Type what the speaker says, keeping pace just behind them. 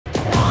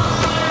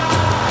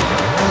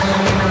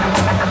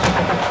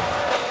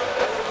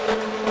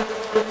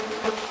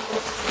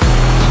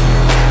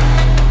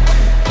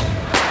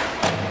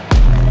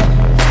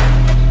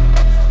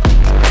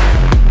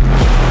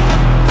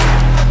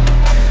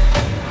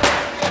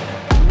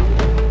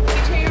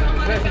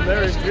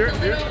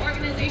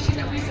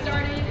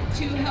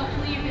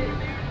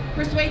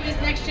persuade this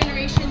next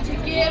generation to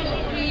give.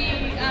 We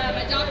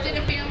adopted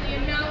a family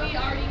in Maui,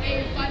 already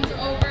gave funds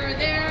over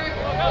there.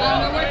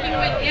 We're working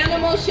with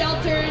animal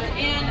shelters,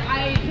 and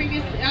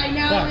I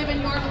now live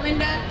in North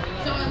Linda,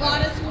 so a lot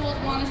of schools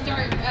want to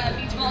start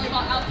beach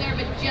volleyball out there,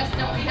 but just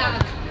don't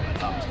have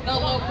the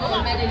local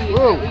amenities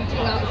that we do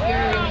out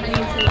here in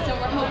Huntington. So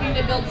we're hoping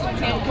to build some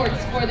sand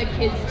courts for the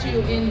kids to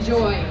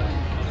enjoy.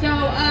 So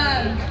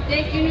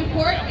thank you,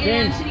 Newport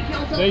and City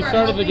Council for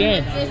helping with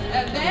this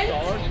event.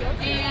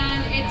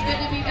 And it's good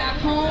to be back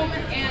home,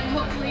 and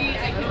hopefully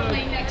I can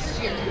play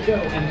next year.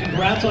 And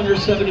congrats on your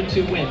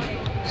 7-2 win.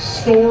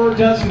 Score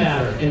does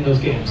matter in those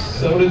games.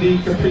 So do the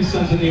Capri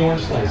Suns and the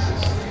Orange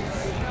Slices.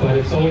 But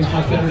it's always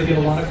much better to get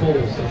a lot of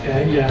goals,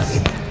 okay? Yes.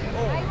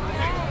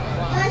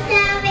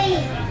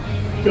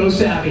 Go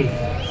Savvy.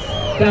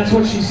 That's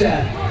what she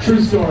said.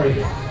 True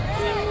story.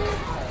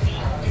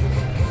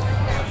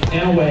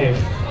 And a wave.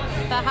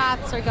 The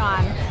hats are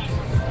gone.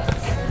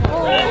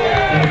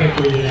 And a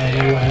victory today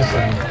anyway, so.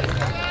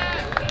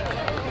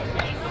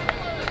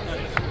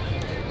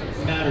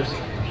 Matters.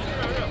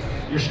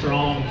 You're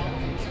strong.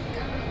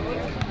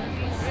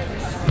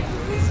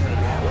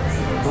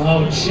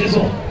 Oh,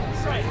 chisel.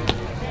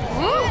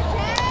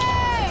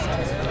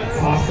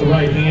 Off the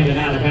right hand and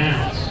out of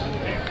bounds.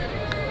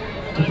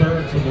 The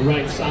bird from the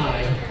right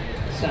side.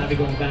 Savvy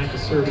going back to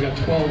serve. We got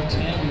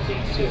 12-10 in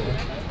game 2.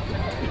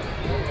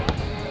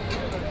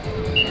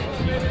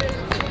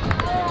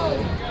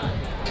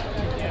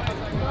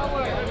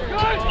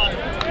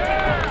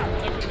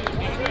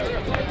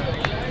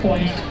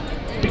 Point.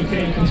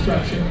 Kincaid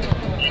Construction.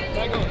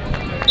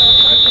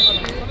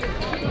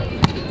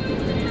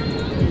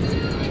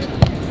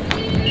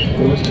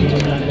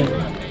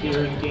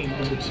 Here in game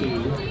number 2.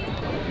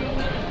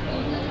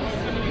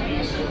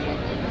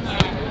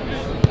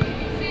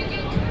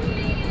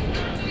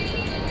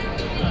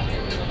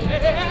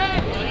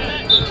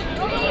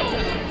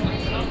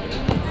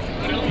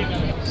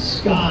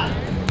 Scott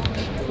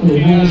with a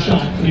wheel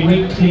shot,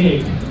 great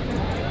dig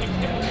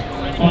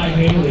by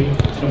Haley.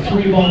 A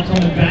free ball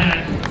coming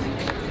back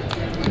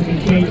to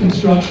Kincaid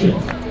Construction.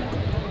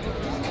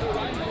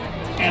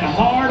 And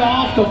hard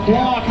off the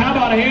block. How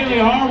about Haley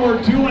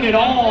Harward doing it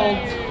all?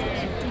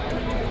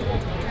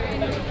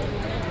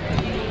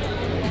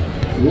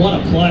 What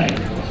a play.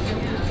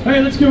 All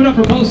right, let's give it up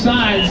for both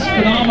sides.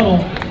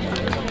 Phenomenal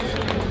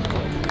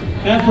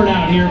effort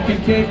out here.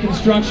 Kincaid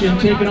Construction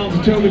taking on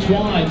the Tovich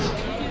Wines.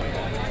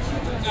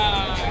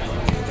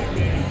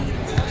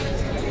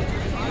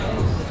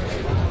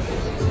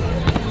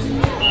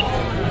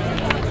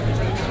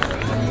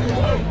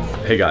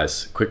 Hey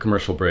guys, quick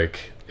commercial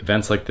break.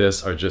 Events like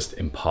this are just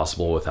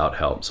impossible without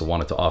help, so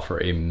wanted to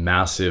offer a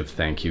massive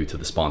thank you to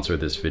the sponsor of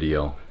this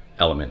video,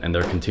 Element, and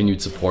their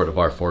continued support of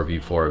our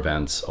 4v4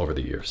 events over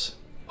the years.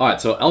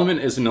 Alright, so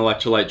Element is an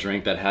electrolyte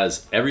drink that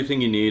has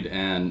everything you need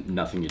and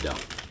nothing you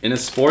don't. In a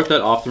sport that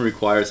often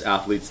requires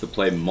athletes to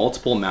play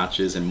multiple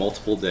matches in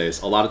multiple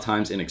days, a lot of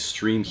times in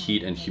extreme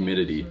heat and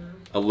humidity,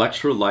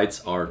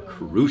 electrolytes are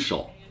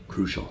crucial.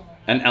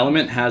 An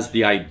Element has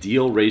the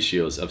ideal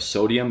ratios of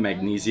sodium,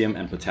 magnesium,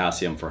 and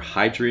potassium for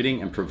hydrating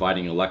and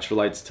providing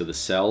electrolytes to the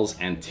cells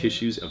and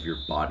tissues of your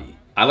body.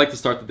 I like to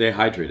start the day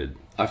hydrated.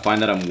 I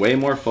find that I'm way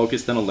more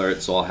focused and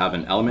alert, so I'll have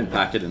an Element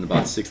packet in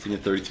about 16 to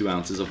 32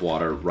 ounces of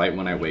water right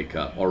when I wake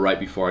up, or right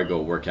before I go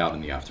work out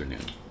in the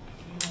afternoon.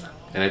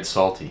 And it's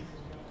salty,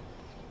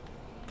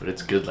 but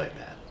it's good like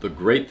that. The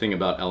great thing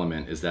about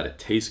Element is that it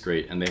tastes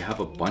great, and they have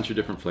a bunch of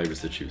different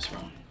flavors to choose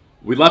from.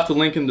 We left a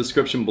link in the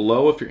description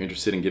below if you're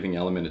interested in giving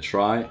Element a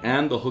try,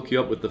 and they'll hook you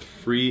up with the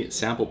free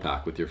sample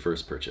pack with your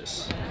first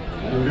purchase.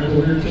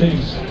 Weird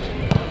things.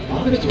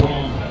 I think it's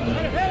wrong.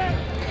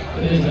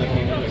 It is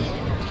okay.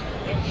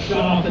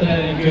 Shot off the net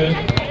ain't good.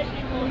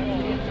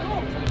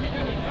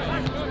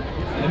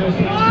 I know if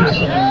the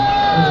answer's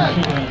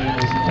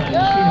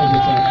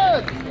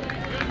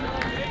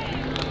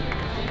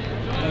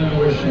I don't know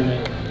where she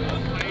went.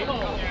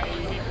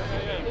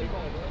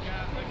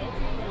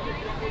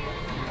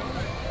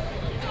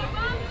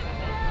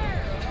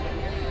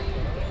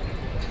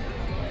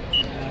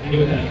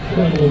 With that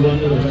incredible run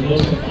to the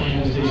Hermosa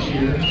finals this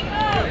year.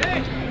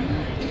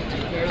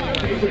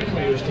 Favorite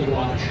players to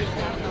watch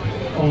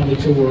on the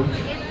tour.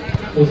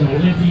 Was an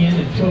Olympian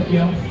in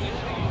Tokyo.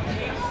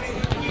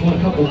 Won a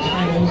couple of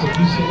titles at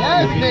UCLA.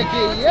 Yes,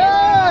 Nikki,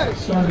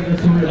 yes! Started her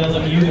career at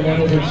LMU, then went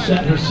over and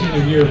set her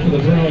senior year for the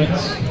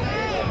Bruins.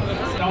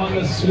 On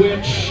the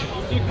switch,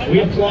 we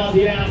applaud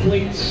the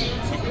athletes.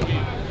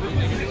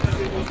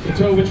 The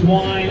Tovich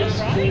Wines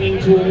clinging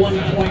to a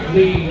 1-point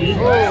lead.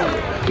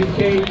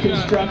 Kincaid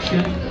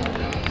Construction,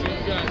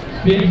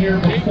 been here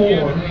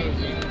before.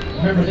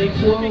 Remember, they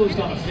closed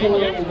on a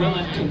 4-0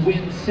 run to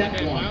win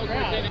set 1.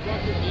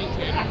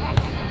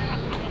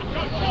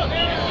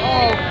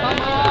 Oh, come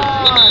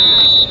on!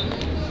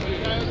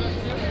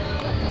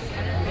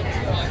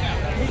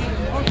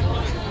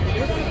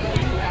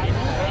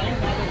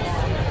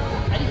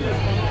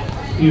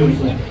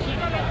 Beautiful.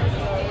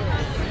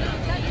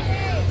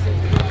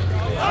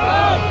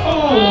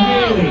 Oh,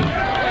 Haley!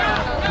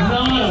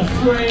 Not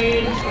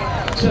afraid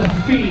to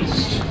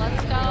feast.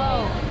 Let's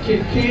go.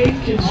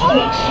 Koucheki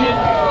Construction,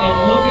 and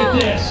look at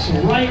this,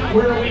 right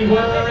where we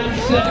were in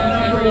set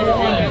number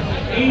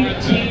 1.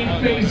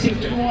 18 facing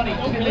 20.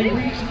 Can they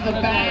reach the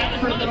bag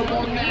for a little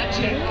more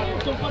magic?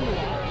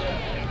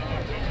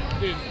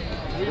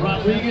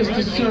 Rodriguez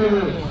to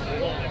serve.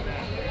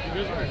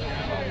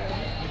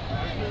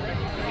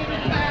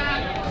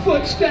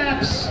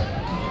 Footsteps.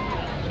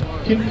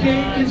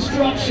 Koucheki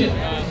Construction.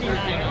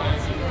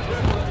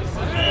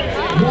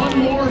 One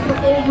more for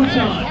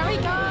overtime. There we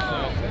go.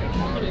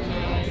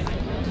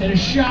 And a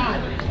shot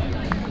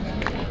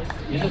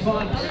in the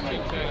finals.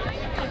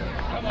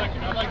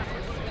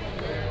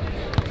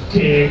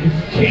 Dig,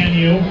 can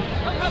you?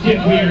 Get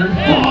weird.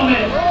 Bomb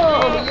it!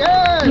 Oh,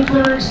 yes! The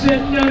Berg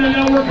said,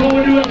 no, we're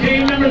going to a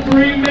game number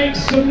 3. Make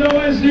some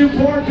noise,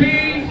 Newport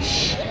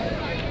Beach!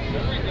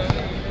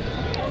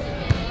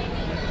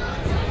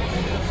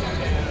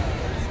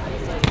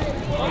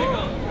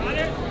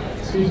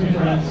 Excuse me,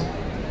 friends.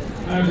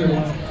 Hi,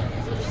 everyone.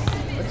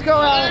 Let's go,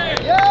 Alec.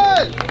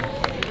 Yes!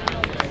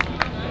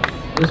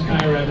 Where's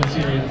Kyra? I haven't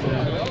seen her yet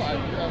today.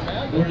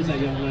 Where is that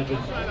young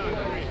legend?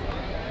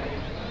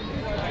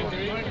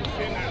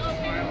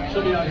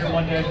 She'll be out here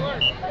one day.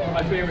 One of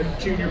my favorite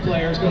junior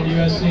players going to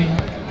USC.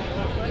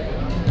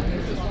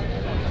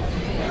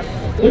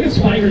 Look at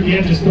Spiker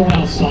again just throwing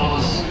out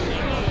sauce.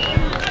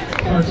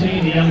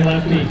 Partain, the young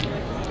lefty.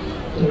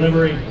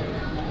 Delivery.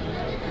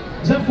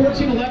 Is that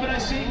 14-11 I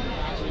see?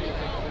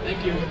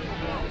 Thank you.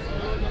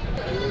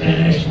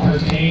 Benesh,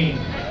 Partain.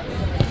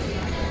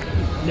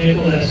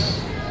 Nicholas.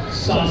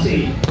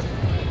 Saucy.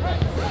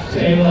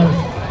 Taylor.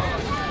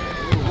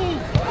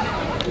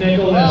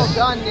 Nicholas.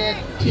 Well done, Nick.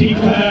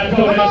 T-Crabb,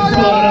 go ahead and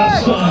throw it up,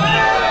 son.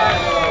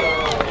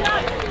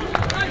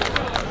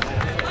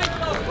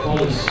 All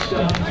the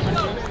stuff.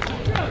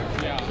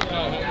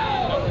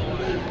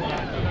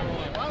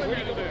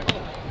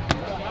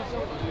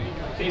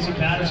 Casey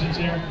Maddison's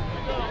here.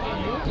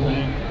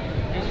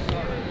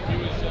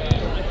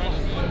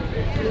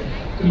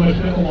 Too much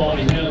pickleball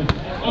to him.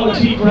 Oh,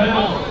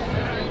 T-Crabb.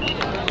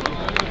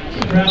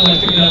 T-Crabb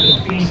likes to get out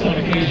and feast on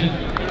occasion.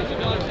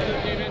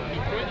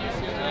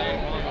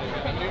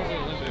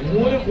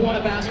 Would have won a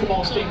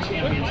basketball state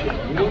championship.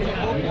 Would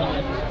have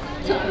won.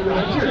 Todd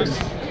Rogers.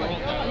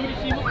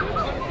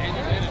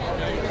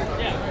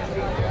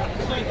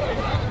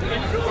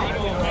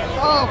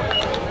 Oh!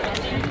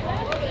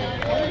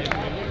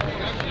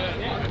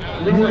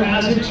 Rumor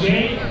has it,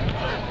 Jake,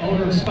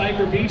 owner of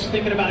Spiker Beach,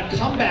 thinking about a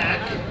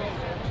comeback,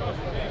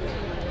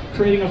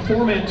 creating a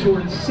four-man tour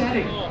and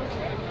setting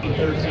in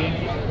 13.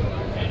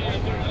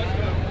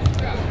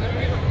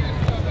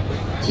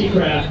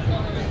 T-Crabb.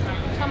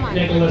 Come on.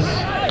 Nicholas.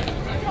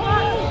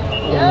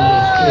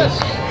 Yes!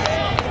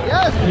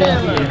 Yes,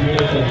 Taylor!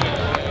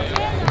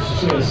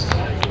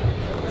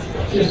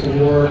 It's just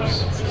works.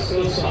 So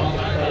soft,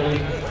 buddy.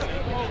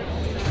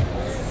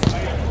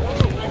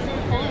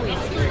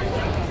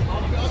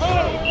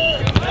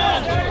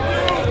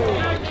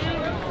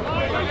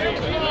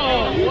 Come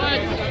on,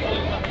 boys.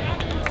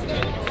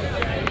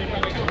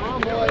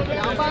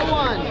 Down by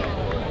 1.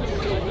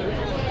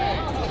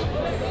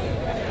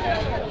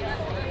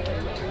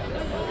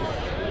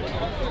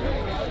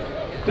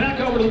 Back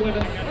over to the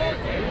women.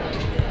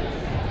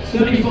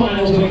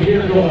 Semi-finals over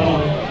here going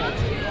on.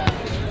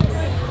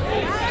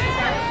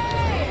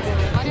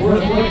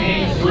 We're playing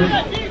game 3.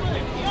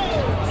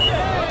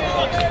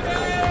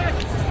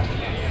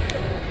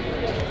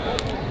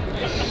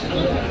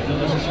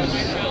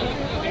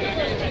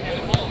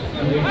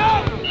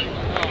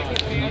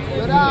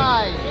 Good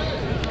eye.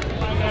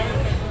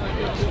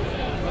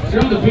 If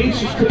you're on the beach,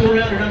 just cruising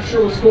around, you're not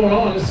sure what's going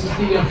on. This is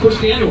the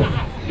first annual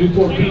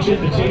Newport Beach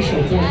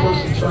Invitational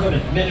 4-person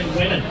tournament, men and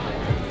women.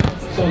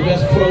 Some of the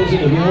best pros in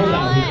the world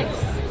out here.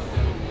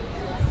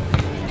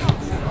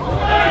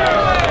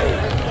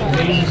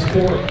 Amazing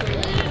sport.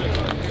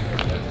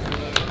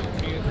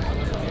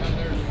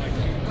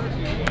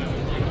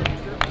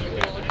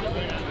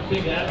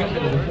 Big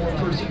advocate of the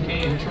 4-person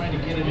game, trying to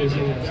get it as a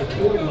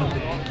tour one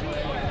day.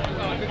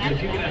 And if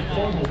you can have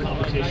cornhole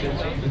competitions,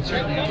 you can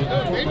certainly have a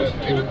 4-person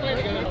tour.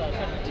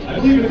 I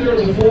believe if there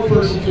was a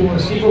 4-person tour,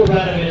 Steve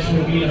Benesh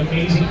would be an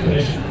amazing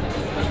commissioner.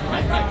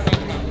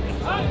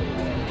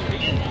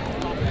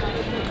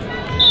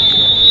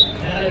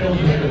 And I don't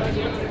for sure.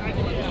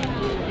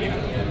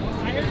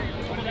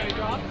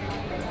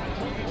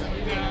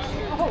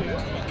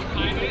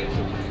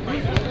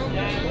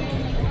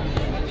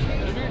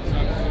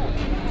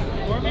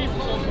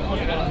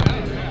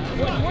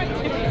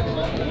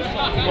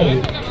 Oh,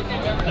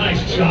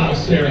 nice job,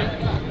 Sarah.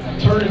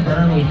 Turn and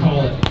burn, we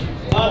call it.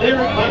 There,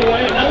 by the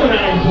way, another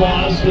round of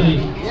applause for the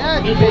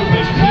Newport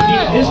Beach PD,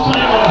 this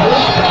time on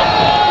horseback.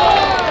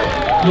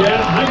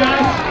 Yeah, hi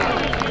guys.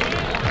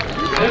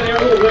 There they are, a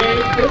little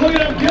wave. Hey, look at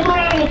them, give a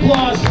round of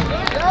applause.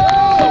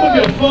 Someone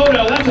get a photo,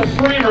 that's a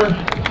framer.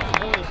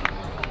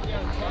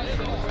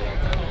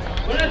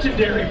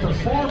 Legendary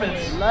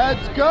performance.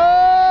 Let's go!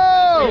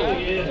 It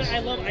really is. I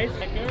love ice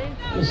hockey.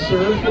 The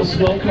surf, the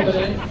swell coming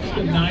in. It's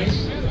been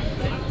nice.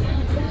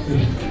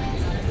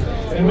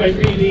 It might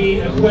be the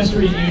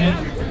equestrian unit.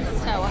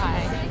 So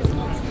high.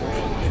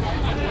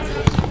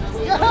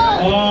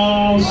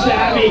 Oh,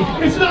 savvy.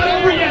 It's not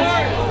over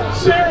yet.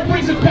 Sarah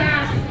brings it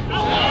back.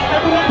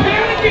 Everyone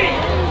panicking.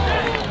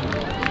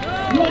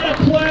 What a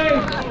play.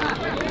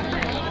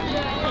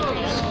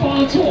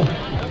 Sponsor.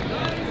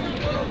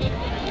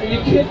 Are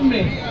you kidding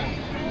me?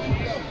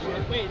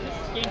 Wait, this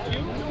is game 2?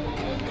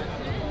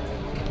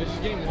 This is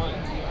game 1.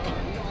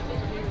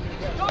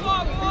 Come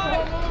on, come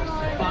on!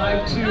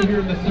 5-2 here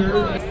in the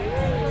third.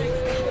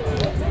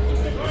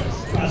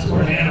 Cross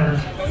for an hammer.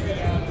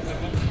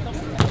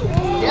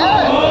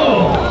 Yes!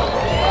 Oh!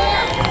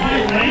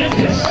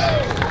 Atlantis!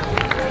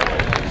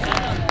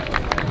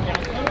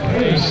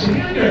 Hey,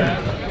 Sander!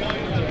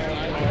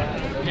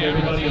 Hey,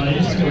 everybody on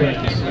Instagram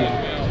this week.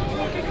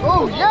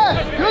 Oh,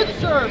 yes! Good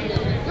serve!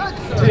 Good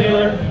serve!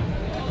 Taylor,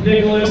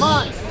 Nicholas, Come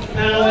on.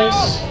 Alex,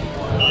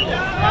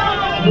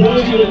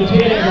 Rosie with the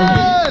tail.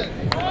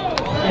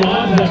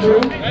 Yes! Is that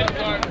true?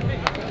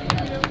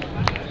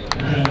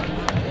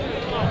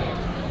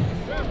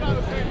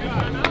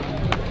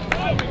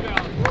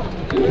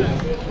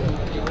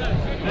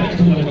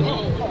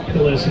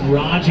 Nicholas and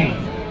Raji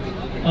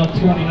up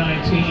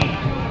 2019.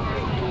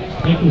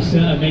 Nick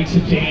Lucena makes a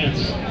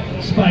dance.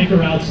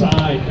 Spiker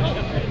outside.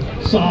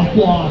 Soft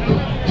block.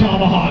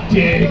 Tomahawk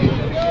dig.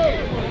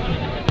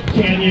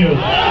 Can you?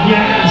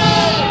 Yes!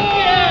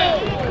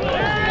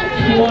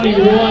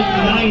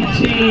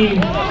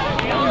 21-19.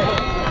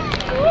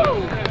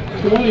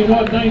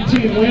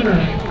 21-19 winner.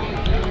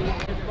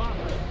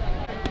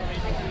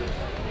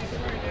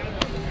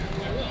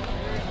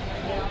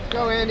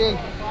 Go, Andy.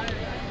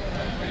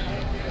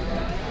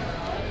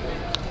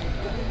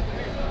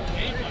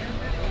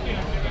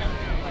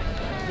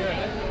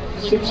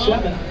 Six,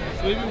 seven.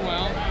 Sleeping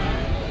well.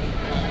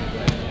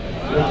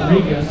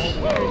 Rodriguez.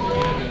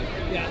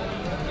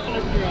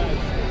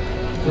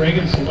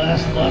 Reagan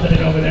Celeste loving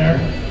it over there.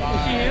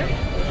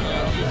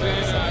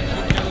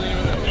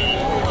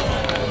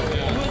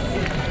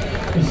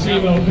 The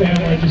Semo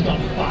family just on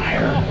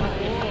fire.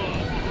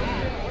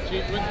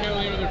 She's with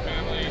Kelly with her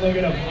family. Look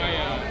at them.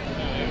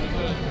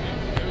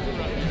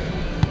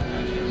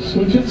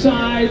 Switching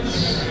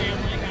sides.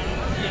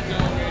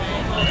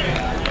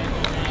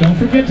 Don't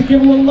forget to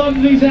give a little love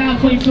to these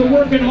athletes. They're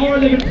working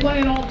hard. They've been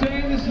playing all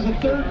day. This is the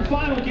third and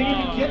final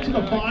game to get to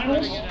the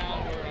finals.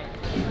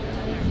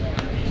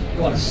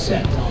 What a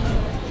set, Tom.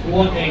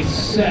 What a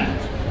set.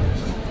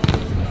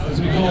 As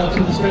we call it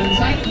to the straight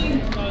side.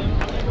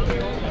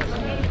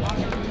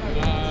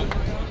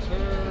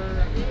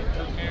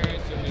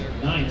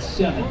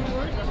 9-7.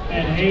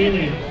 And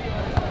Haley.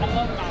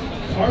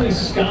 Carly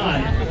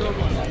Scott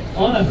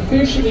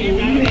unofficially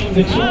leading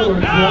the tour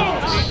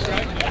blocks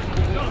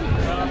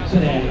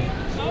today.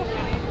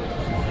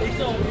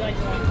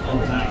 Oh,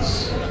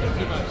 nice.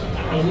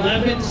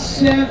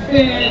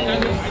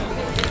 11-7.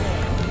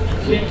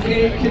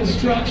 Kincaid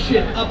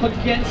Construction up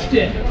against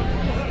it.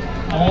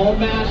 All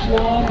match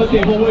long, but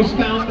they've always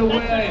found a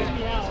way.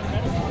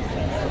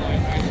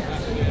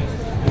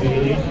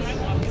 Haley,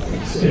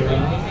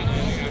 Sarah.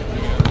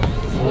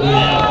 Oh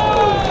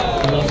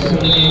yeah. I love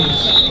Celine.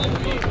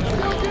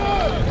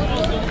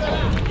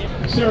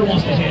 Sarah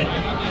wants to hit.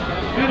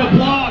 And a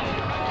block.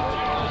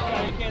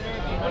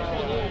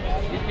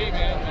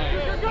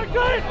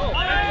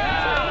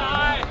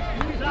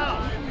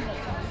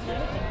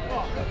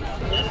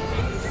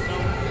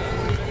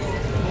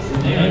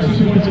 Yeah, 2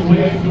 points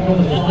away from the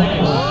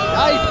finals.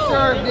 Nice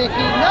serve, Nikki.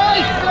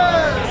 Nice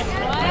serve.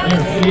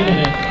 They're feeling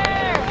it.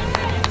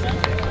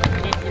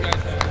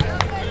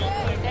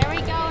 There we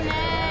go,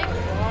 Nick.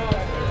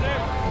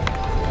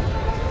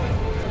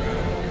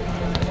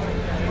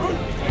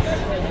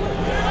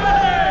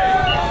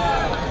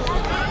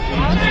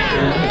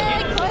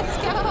 Nick, let's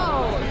go.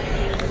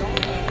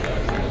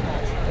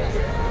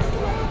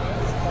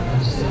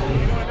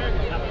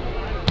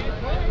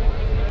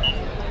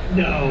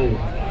 No.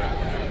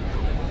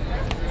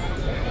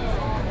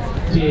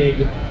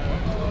 Dig.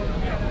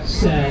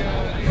 Set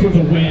for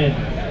the win.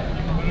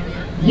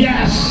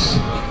 Yes!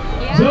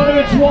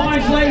 Zovich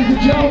Wines, ladies and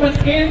gentlemen,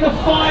 in the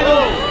final.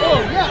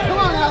 Oh, yeah. Come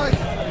on, Alex.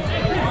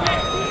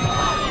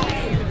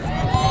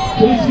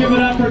 Please give it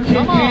up for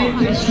Kincaid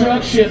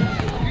Construction.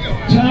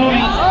 Tony,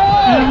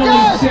 Emily,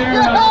 yes,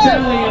 Sarah, yes.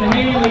 Kelly, and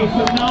Haley.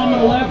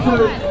 Phenomenal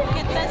effort.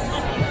 Get this.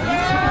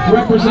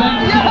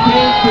 Representing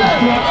Kincaid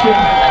Construction.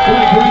 What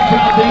a great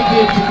job they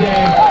did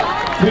today.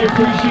 We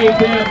appreciate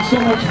them. So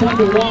much fun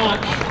to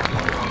watch.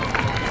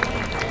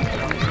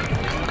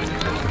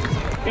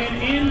 And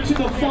into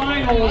the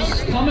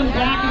finals, coming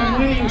back and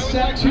winning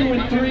set 2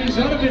 and 3,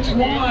 Zovich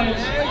Wines,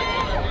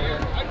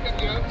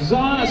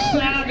 Zana,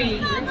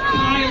 Savvy,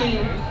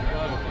 Kylie,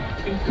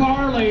 and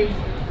Carly.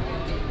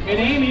 And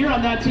Amy, you're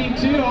on that team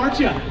too, aren't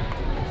you?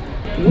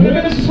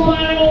 Women's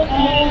final,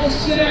 all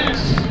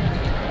 6.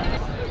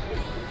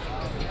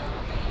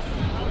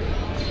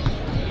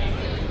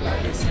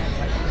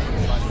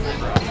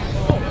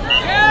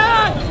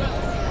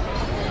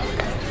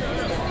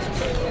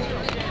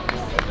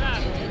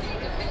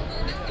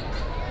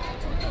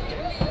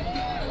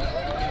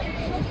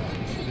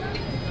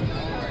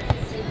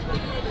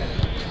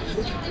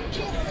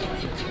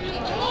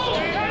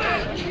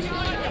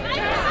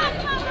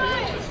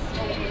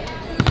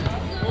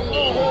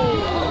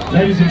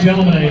 Ladies and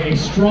gentlemen, a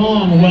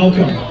strong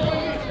welcome.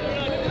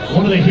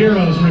 One of the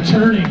heroes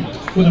returning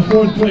with a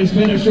 4th place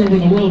finish over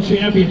the World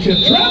Championship.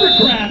 Trevor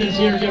Crabb is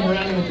here. Give him a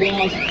round of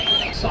applause.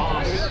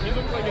 Sauce.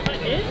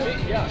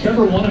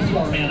 Trevor won a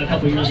 4-man a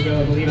couple years ago,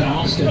 I believe, in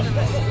Austin.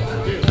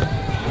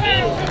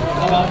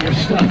 How about your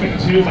stuffing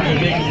too by the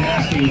big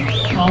nasty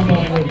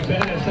comboing with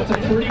Benesh? That's a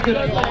pretty good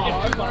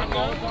applause.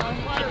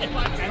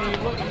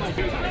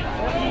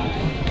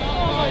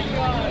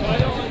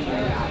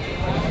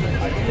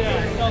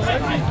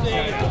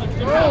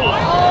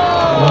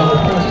 Well, the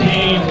first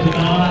game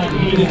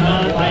he did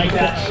not like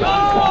that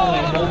shot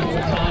falling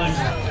multiple times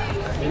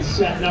in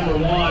set number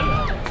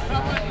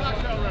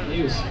 1.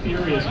 He was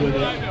furious with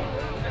it.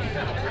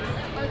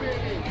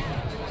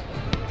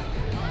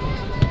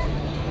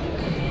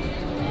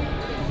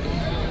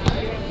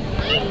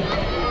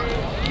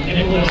 And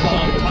it was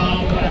on the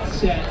top of that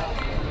set.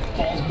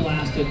 Balls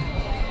blasted.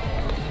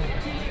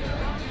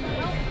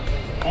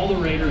 All the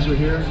Raiders are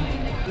here.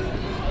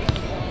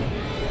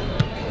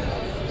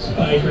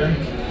 Spiker.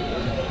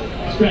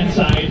 Strand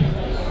side.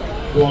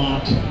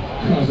 Blocked.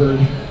 Covered.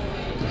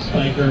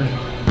 Spiker.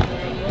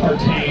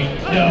 Partain.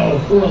 No,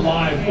 we're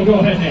alive. Well, go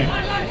ahead, Nick.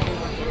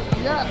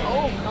 Yeah,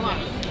 oh, come on.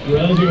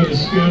 Rosie with the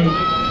scoop.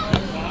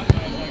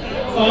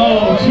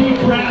 Oh,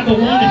 Crabb, the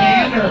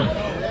one-hander.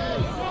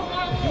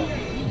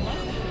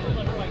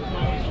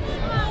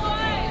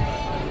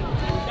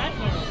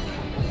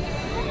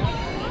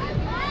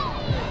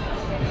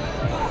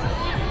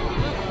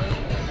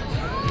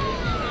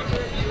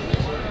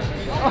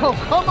 Oh,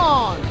 come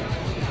on.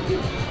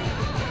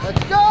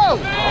 Let's go.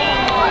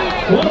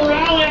 What a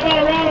rally. I got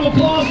a round of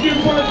applause to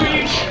Newport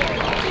Beach.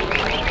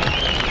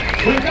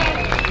 Wake up.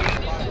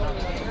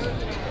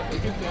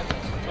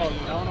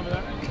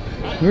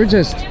 We're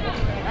just...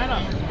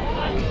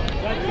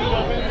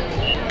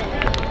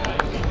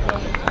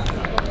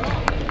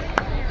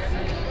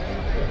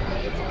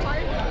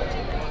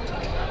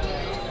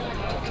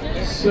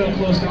 So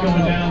close to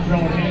going down,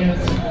 throwing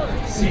hands.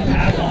 See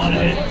Pat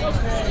wanted it.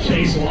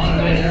 Chase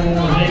wanted it.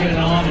 Everyone was taking it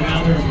on, and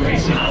now they're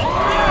embracing it.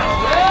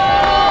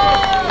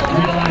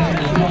 Realizing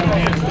the throwing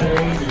hands there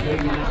is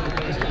maybe not the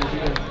best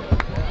idea.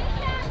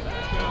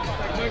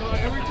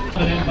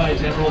 An invite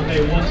to Emerald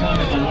Bay one time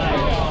in my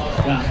life.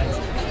 Yeah.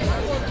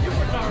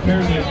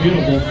 Apparently it's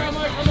beautiful.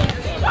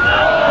 Oh,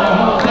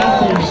 how about that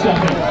for your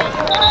stuffing?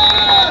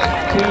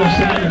 Taylor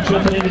Sander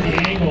jumping into the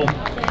angle.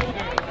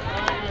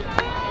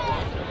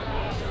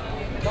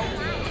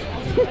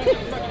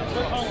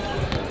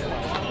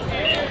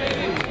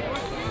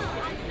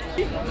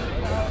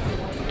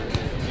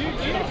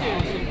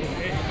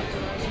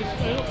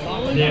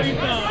 Nick.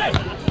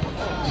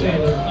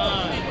 Taylor.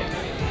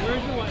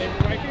 Where's the one? Is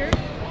it right here?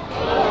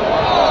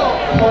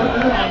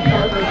 Partner on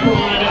partner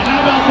crime. And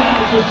how about that?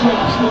 It just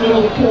drops in the middle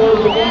of the court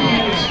with a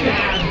one-handed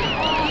stab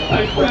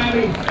by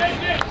Crabby.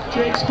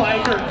 Jake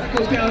Spiker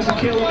goes down as a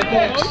kill in the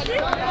books.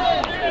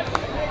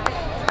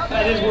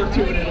 That is worth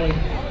 2 in Italy.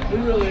 It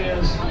really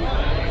is.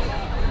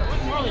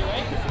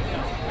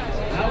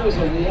 That was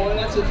a war.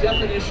 That's a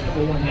definition of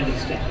a one-handed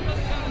stab.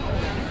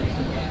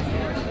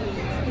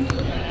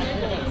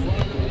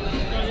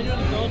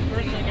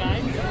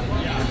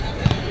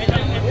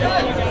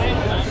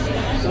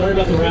 Sorry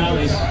about the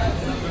rallies.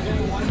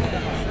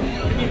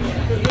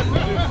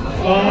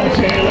 Oh,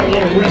 Taylor, a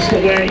little wrist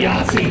away,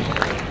 Yahtzee.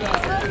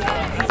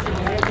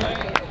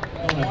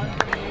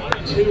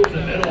 2 in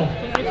the middle.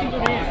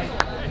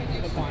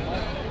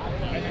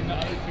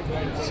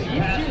 See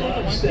Pat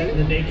Love setting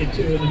the naked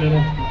 2 in the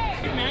middle.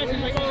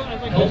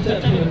 Help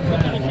that Taylor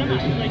Crabb on your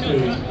team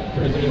too.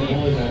 President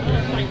Volleyball.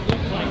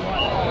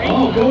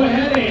 Oh, go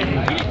ahead, Andy.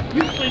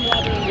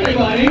 Hey,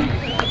 buddy.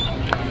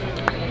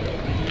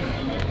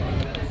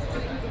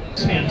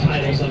 10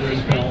 titles under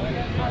his belt.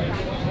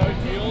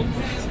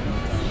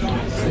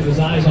 With his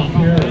eyes on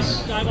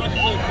Paris.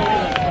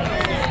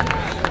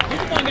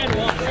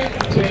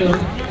 Taylor.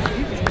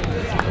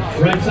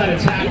 Right side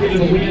attack into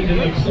the wind in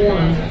the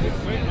corner.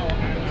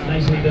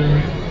 Nicely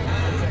done.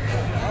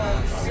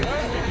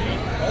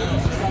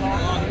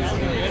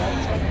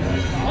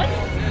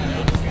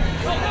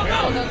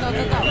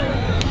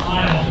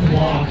 High off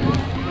block.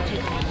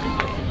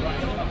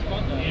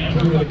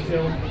 Andrew with a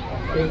kill.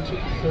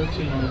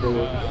 13 on the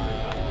board.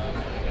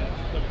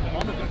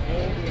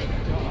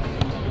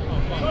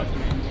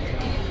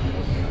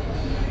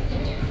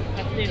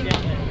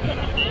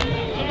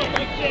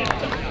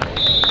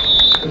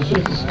 It's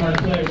just a smart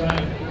play,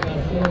 right? You got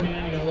a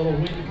 4-man, you got a little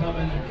wind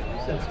coming.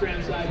 Set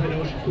strand side, hit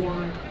ocean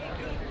corner.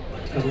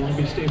 Got a Long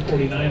Beach State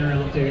 49er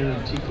out there,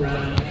 and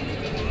Crabb.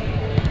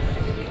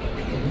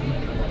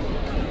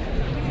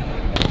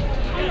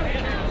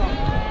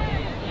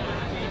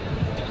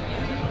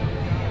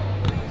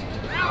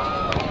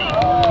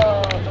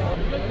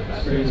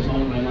 Greatest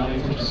moment of my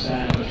life, which is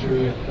sad but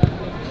true.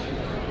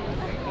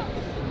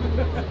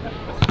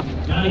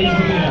 Not easy to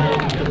get.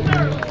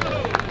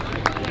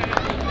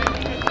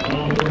 A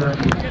lot of work.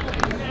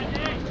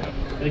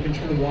 Making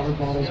sure the water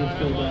bottles are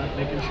filled up,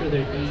 making sure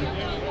they eat.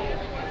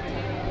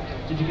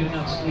 Did you get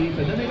enough sleep?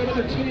 And then they go to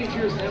their teenage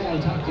years and they don't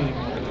want to talk to you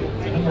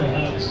anymore. A number of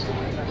hugs.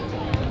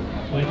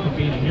 Went from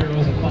being a hero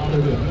as a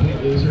father to a complete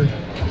loser.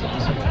 It's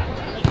awesome.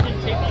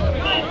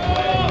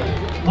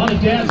 A lot of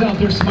dads out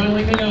there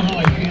smiling, they know how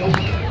I feel.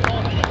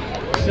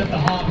 Except the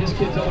Hob, his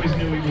kids always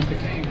knew he was the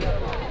king.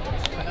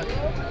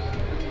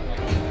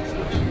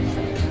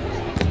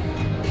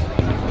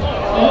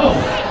 Oh,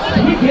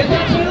 did we get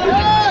that to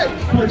them?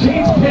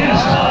 Partain's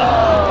pissed.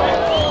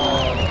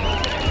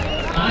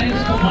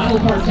 Michael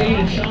Partain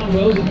and Sean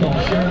Rosenthal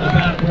sharing the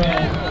back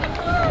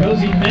row.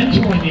 Rosie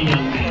mentoring the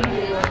young man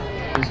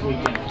this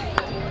weekend.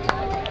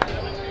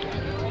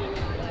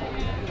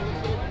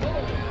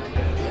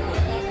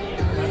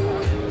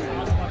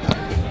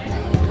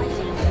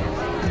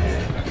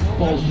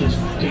 Ball's just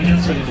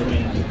dancing in the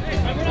wind.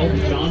 Old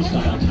John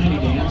style, tiny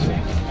dancer.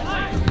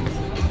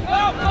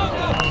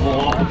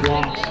 Ball off the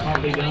blocks,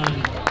 hardly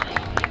done.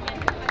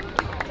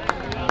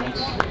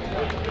 Alex.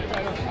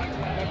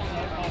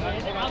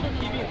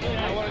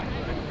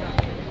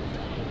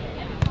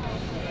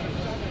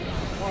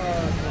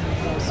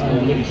 Oh,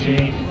 look at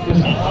Jake.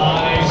 Just a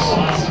high,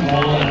 saucy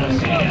ball out of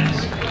his hands.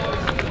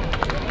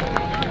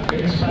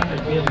 Here's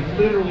Patrick Gibb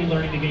literally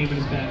learning the game in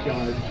his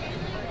backyard.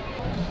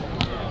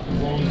 A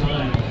long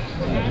time.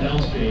 L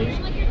Street.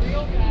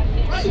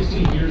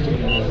 16 years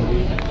ago, I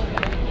believe.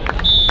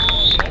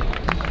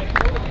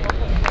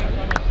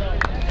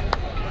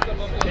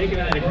 Jake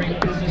and I had a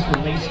great business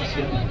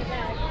relationship.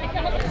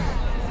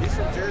 He's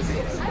from Jersey.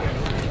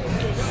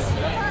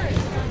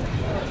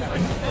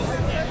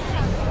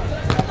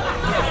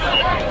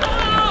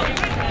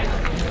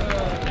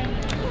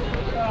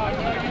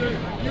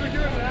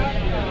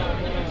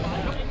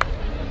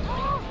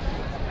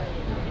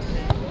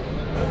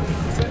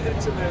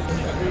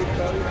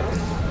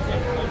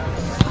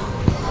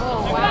 Oh,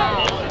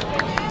 wow.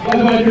 By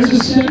the way, there's a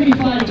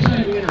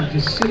 75-time winner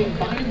just sitting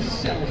by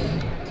himself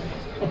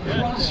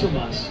across from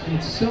us, and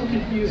it's so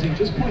confusing.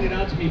 Just pointed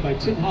out to me by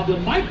Tim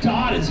Hovland. Mike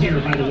Todd is here,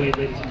 by the way,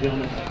 ladies and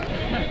gentlemen.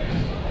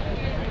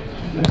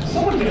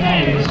 Someone can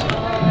have this.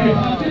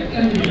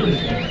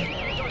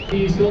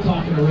 He's still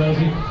talking to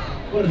Rosie.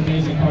 What an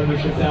amazing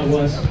partnership that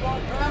was.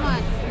 Come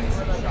on.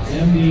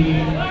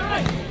 MD,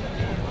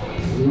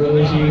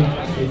 Rosie,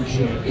 and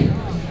Jake.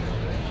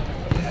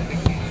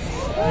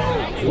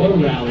 What a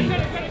rally.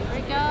 Here we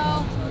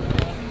go.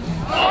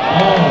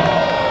 Oh,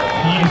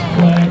 nice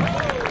play.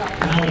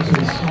 Alex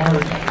was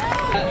smart.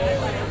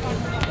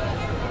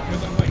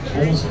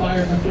 Almost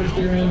fired in the first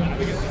year in.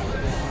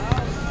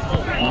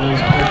 Miles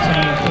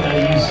Partain out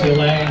of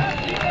UCLA.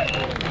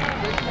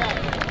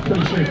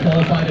 Pretty sure he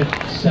qualified at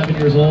 7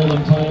 years old,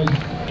 I'm told.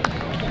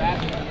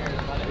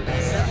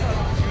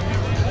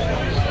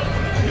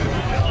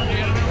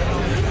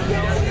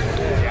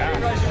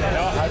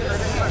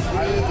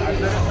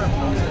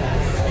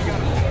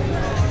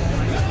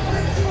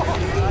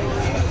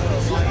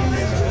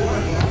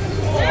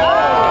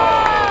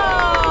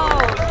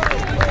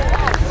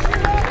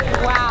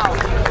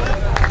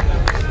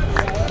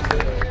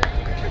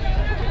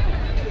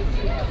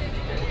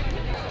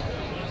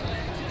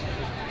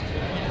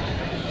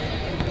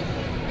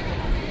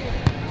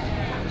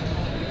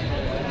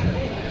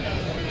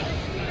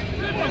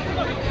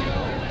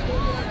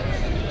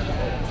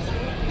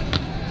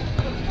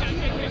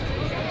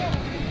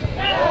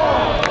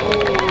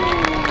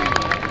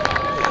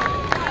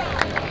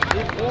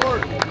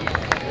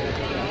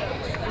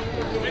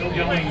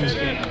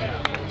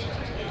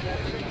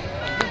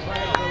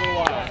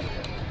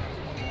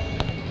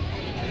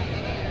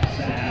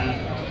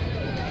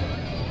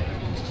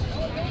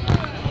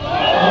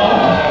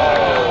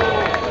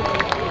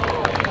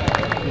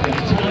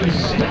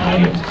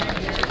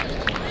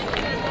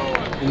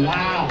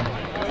 Wow,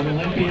 an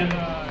Olympian,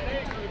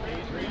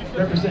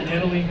 representing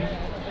Italy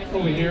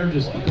over here,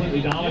 just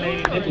completely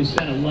dominating. Nick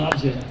Lucena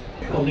loves it.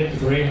 Oh, Nick the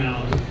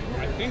Greyhound,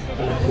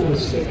 Florida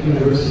State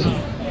University.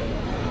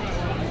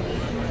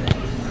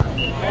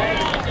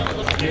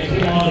 Nick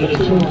came on to the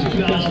tour in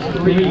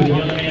 2003 with a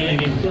young man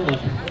named Philip.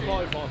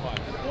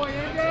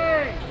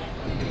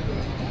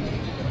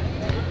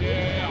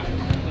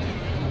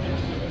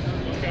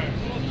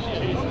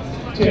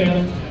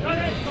 Taylor,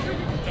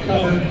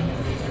 covered.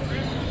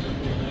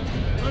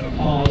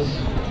 Pause.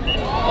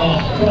 Oh,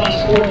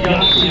 cross-court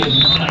Yahtzee is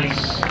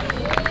nice.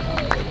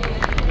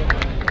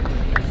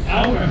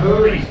 Out in a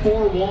hurry,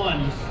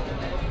 4-1.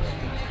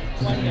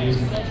 That's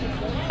amazing.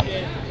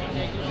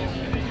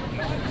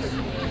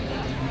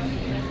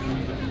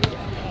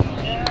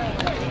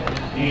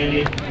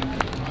 Andy.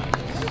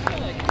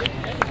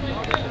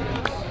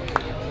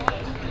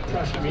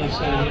 Pressure me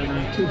inside him,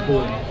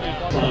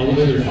 2-4.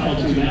 Wizards final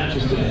 2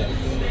 matches today.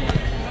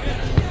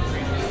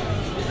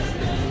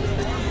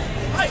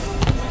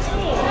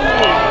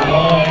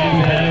 Oh,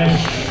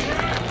 Benesh.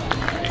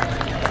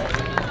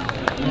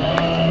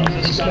 Loves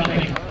the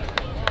stuffing.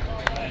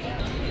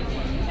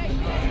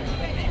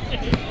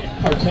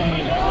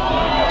 Partain.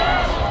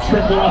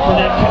 Triple off the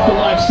net, kept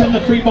alive. Send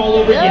the free ball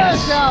over.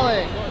 Yes.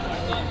 Alex.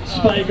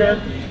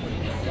 Spiker.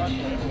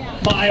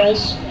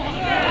 Miles.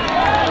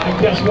 And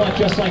guess what?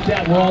 Just like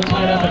that, we're all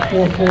tied up at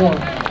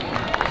 4-4.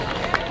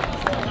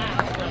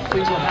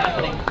 Things are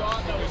happening.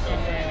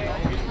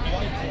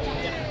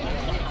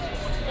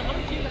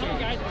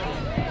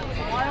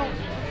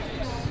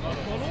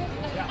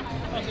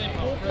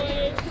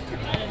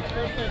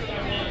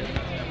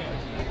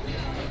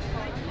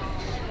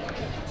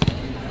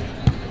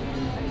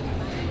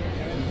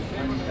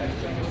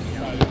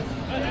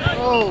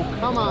 Oh,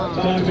 come on.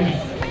 Talk to me.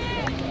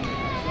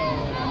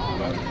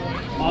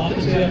 Off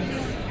the tip.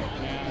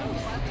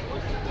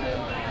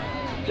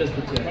 Just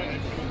the tip. I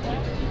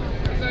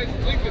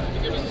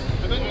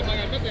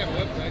bet they have a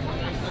website.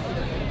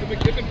 The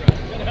McKibbin brand.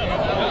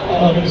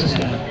 Oh, there's this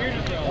guy.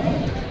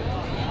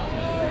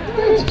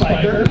 Good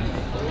spiker.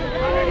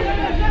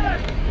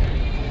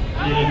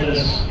 And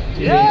this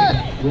Yes!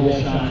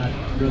 roll shot.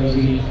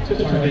 Rosie to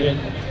target.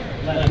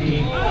 Lefty.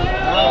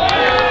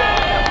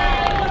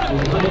 A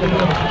little bit of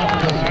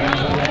confidence.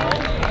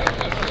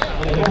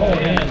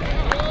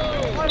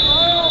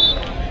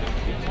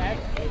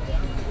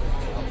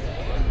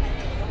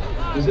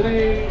 Is it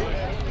a,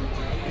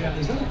 yeah,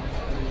 is that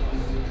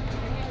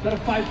a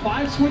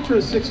 5-5 switch or a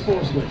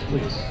 6-4 switch,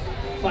 please?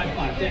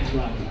 5-5, thanks,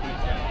 Rob.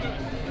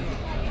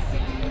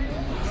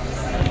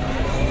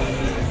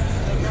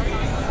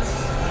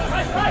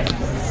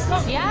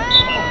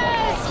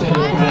 Yes!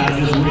 Crabb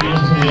just raised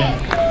his hand.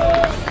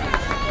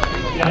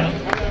 Yeah,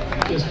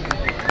 just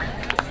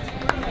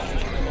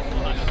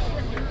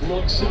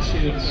looks and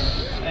shoots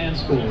and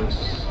scores.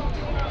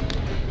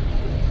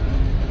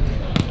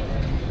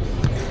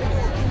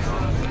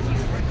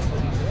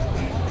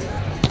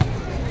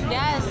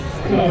 Yes.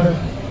 Cover.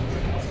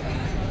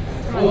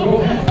 Oh,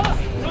 go ahead.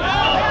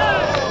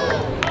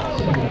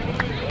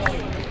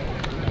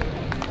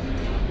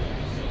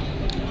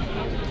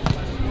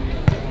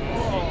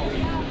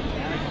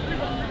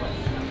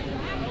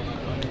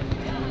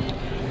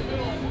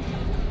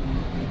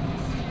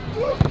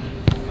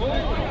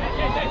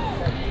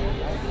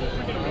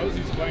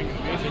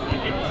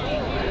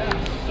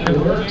 It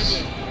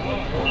works.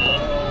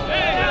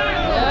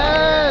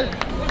 Yes!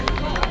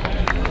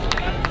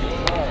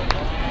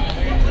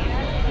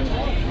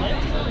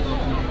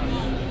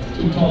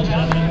 Two tall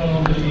gentlemen go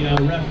over to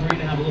the referee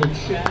to have a little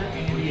chat.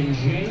 Andy and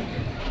Jake.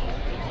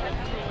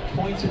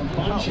 Points and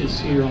bunches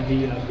here on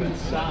the good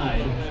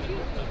side.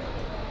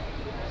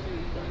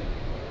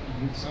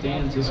 It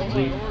stands this is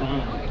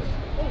 8-5.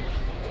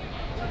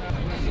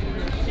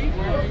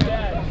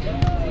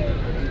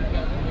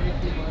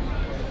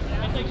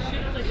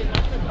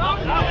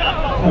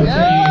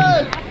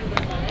 Yes!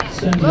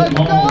 Sends Let's it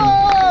long. go!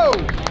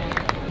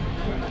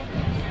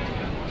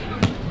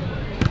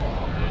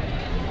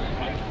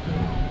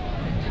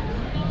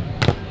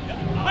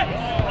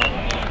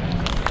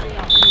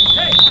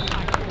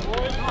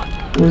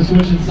 We're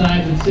switching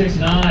sides at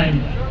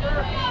 6-9.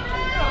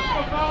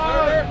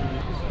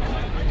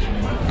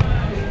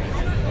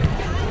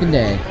 Good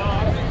day.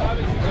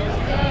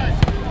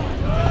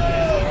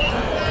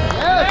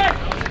 Yes!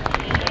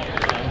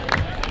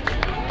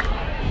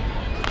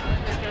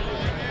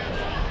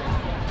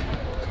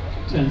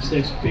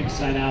 10-6, big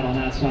side out on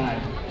that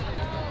side.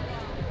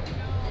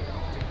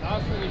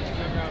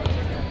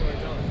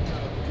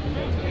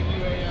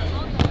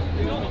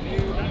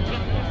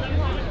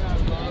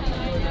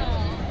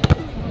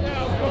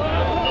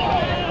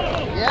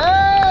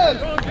 Yes!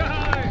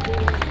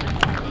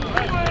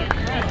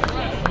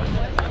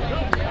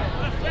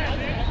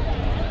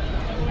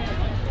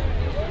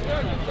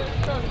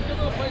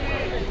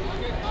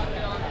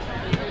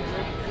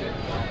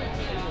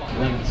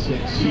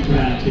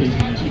 Crabb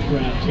tasting it,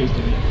 Crabb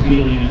tasting it,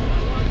 feeling it,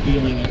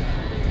 feeling it.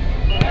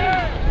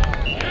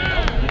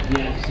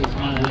 Yes, it's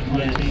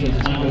Partain as he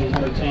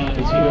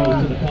goes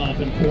to the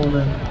coffin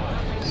corner.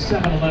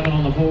 7-11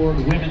 on the board,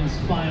 women's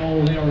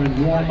final, they are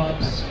in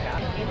warm-ups.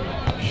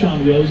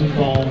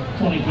 Rosenthal,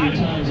 23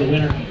 times a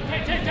winner.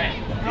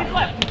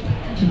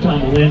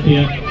 Two-time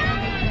Olympia.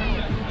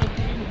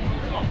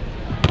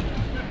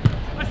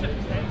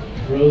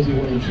 Rosie,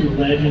 one of the true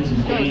legends in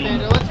the game.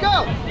 Let's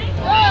go!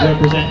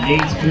 Representing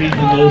 8th Street and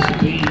Hermosa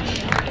Beach.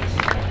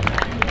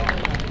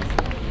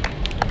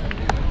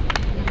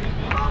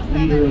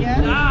 Leader of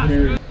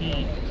Ranghieri.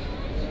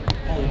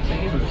 Hall of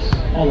Famers.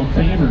 Hall of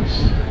Famers.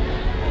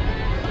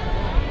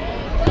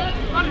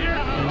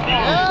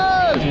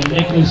 And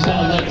Nick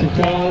Lucena lets it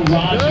go.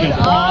 Raji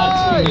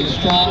applauds. He was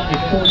strong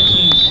at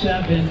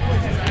 14-7.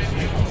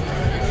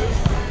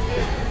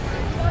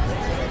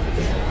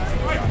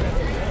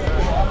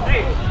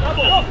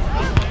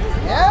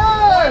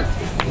 Yes!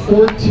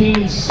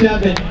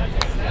 14-7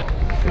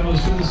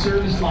 goes to the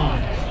service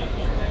line.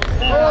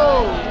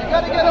 Oh, you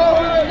gotta get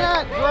over the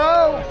net,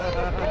 bro!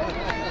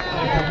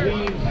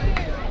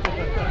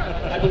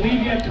 I believe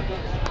you have to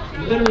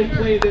literally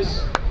play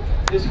this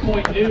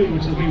point new,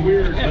 which will be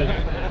weird, but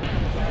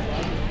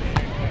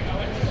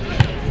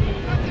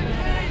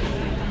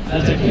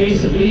that's a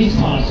case of these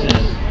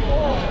tosses.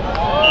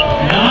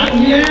 Not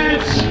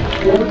yet!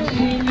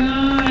 14-9.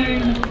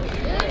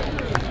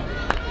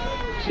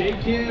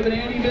 Gibb and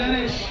Andy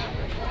Benesh.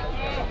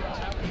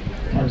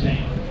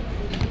 Partain.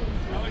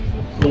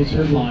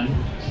 Closer line.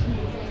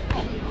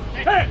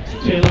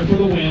 Taylor for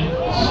the win.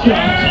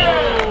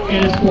 Stuffed.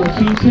 And it's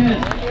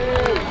 14-10.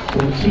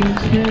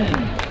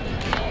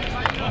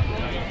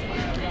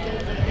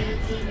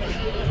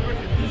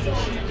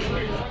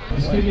 14-10.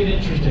 This could get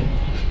interesting.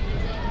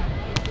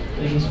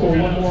 They can score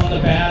one more on the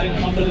bad and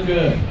come to the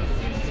good.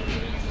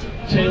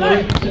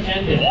 Taylor to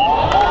end it.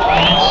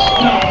 And it's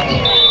stuffed.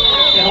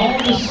 And all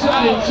of a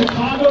sudden,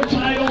 Chicago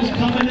titles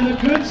coming to the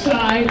good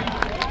side.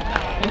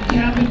 And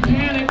Captain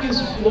Panic is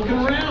looking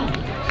around.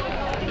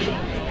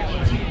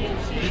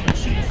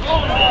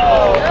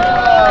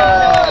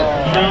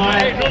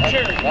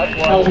 Not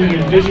how we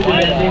envisioned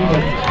it ending,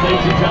 but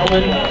ladies and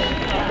gentlemen,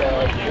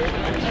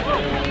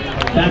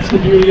 that's the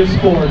beauty of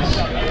sports.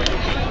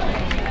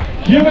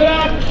 Give it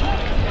up!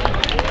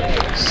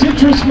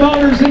 Citrus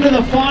Motors into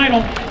the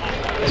final.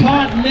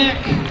 Todd, Nick,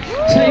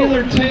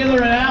 Taylor,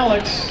 and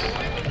Alex.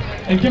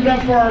 And give it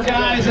up for our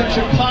guys at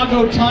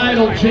Chicago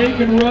Title, Jake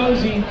and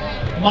Rosie,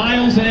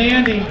 Miles and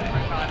Andy.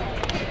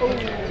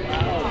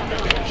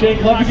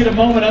 Jake, love to get a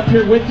moment up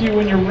here with you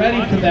when you're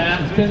ready for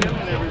that. It's been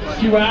a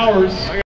few hours.